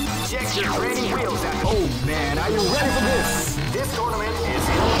over. Check your training wheels at. Oh man, are you ready for this? This tournament is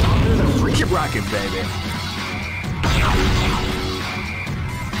held under the free. Keep rocking, baby.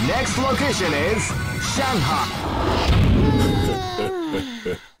 Next location is Shanghai.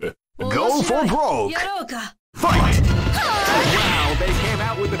 Go for broke. Fight! Wow, they came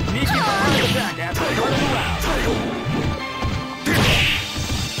out with a sneaky attack at the start of the round.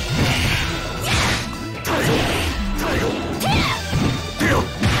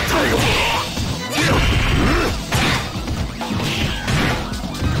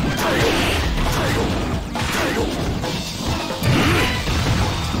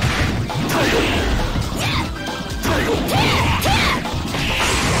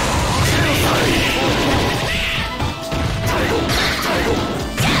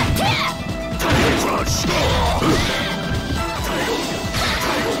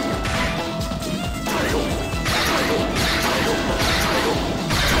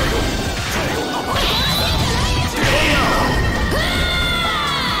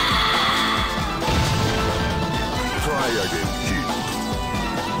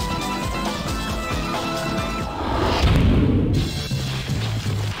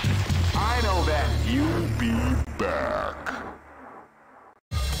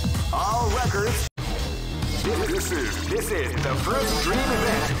 This is the first dream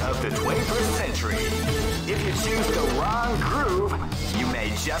event of the 21st century. If you choose the wrong groove, you may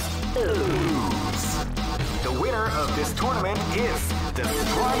just lose. The winner of this tournament is the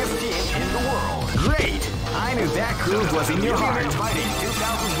strongest team in the world. Great! I knew that groove was in your heart. Fighting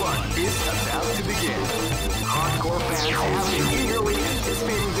 2001 is about to begin. Hardcore fans have been eagerly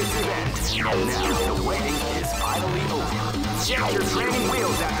anticipating this event, and now the waiting is finally over. Check your training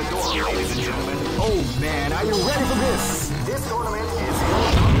wheels at the door, ladies and gentlemen. Oh man, are you ready for this? This tournament is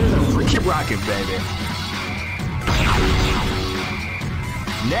held under the free. Keep rocking, baby.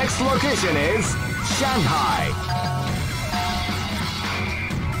 Next location is Shanghai.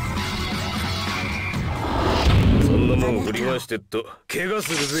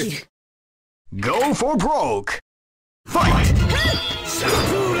 Go for broke. Fight!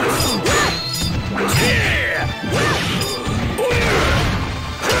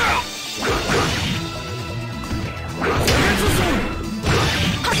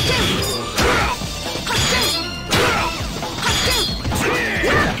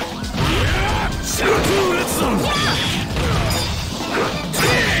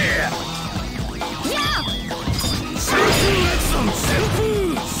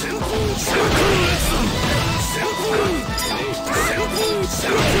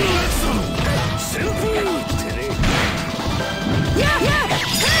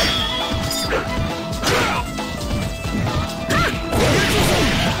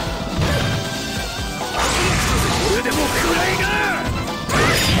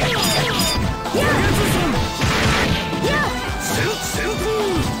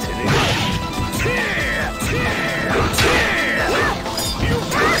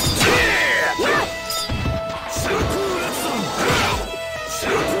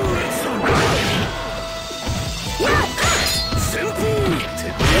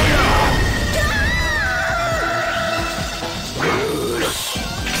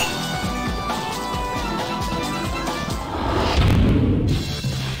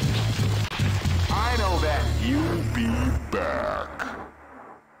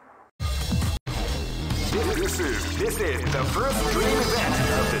 This is the first dream event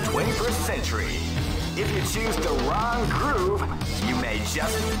of the 21st century. If you choose the wrong groove, you may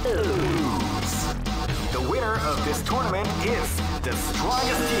just lose. The winner of this tournament is the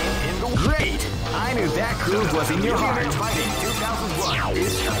strongest team in the world. Great! I knew that groove was in your heart. Fighting 2001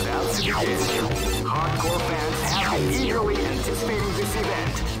 is about to begin. Hardcore fans have been eagerly anticipating this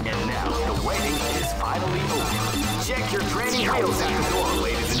event, and now the waiting is finally over. Check your training wheels at the door,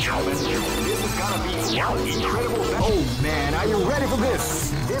 ladies and gentlemen. This is gonna be one incredible battle. Oh man, are you ready for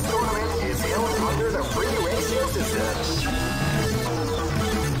this? This tournament is held under the free ratio system.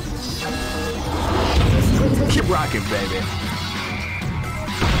 Keep rocking, baby.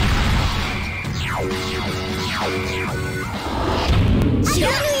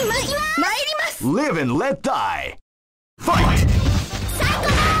 Live and let die. Fight!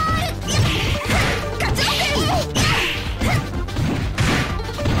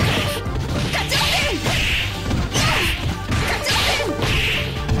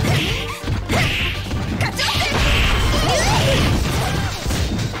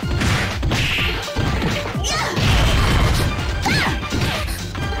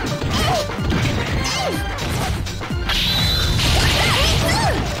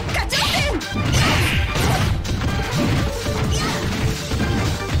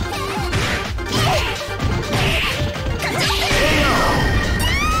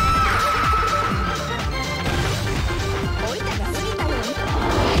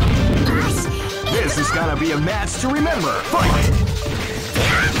 be a match to remember. Fight!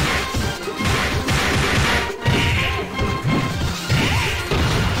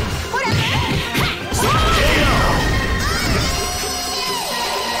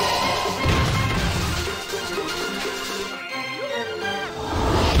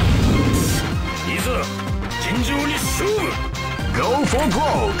 Go for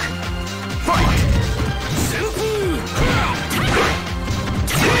broke! Fight!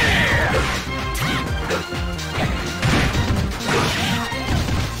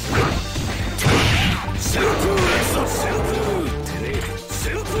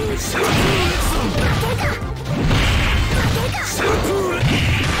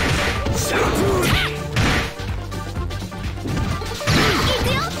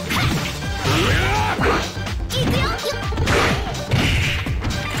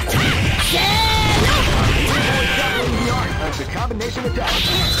 The combination attack.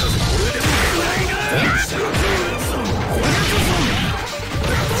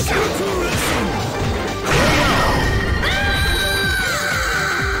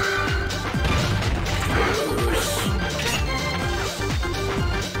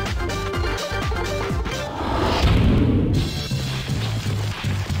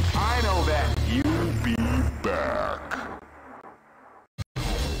 I know that. You'll be back.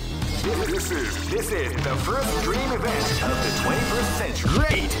 This is the first dream event of the 21st century.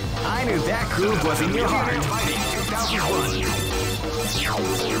 Great! I knew that groove was in your heart. Fighting 2001.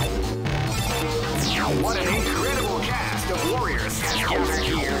 What an incredible cast of warriors has gathered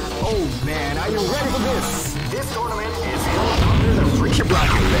here. Oh man, are you ready for this? This tournament is held under the free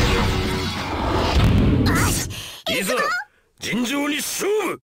bracket.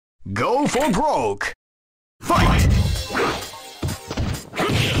 Go for broke! Fight!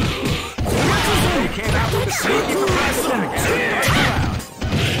 Came out with a sneaky surprise attack.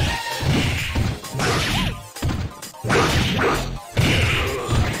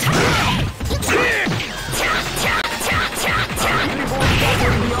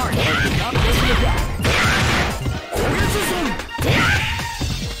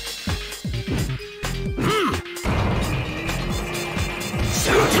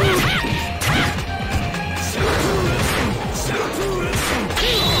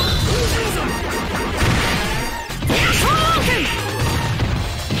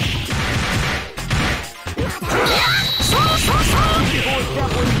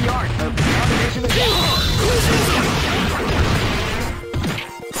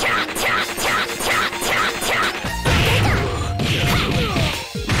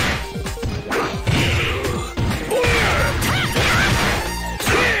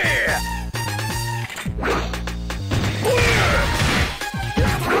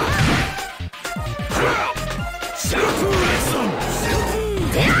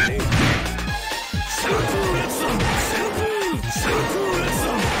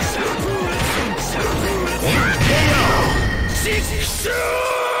 SxA!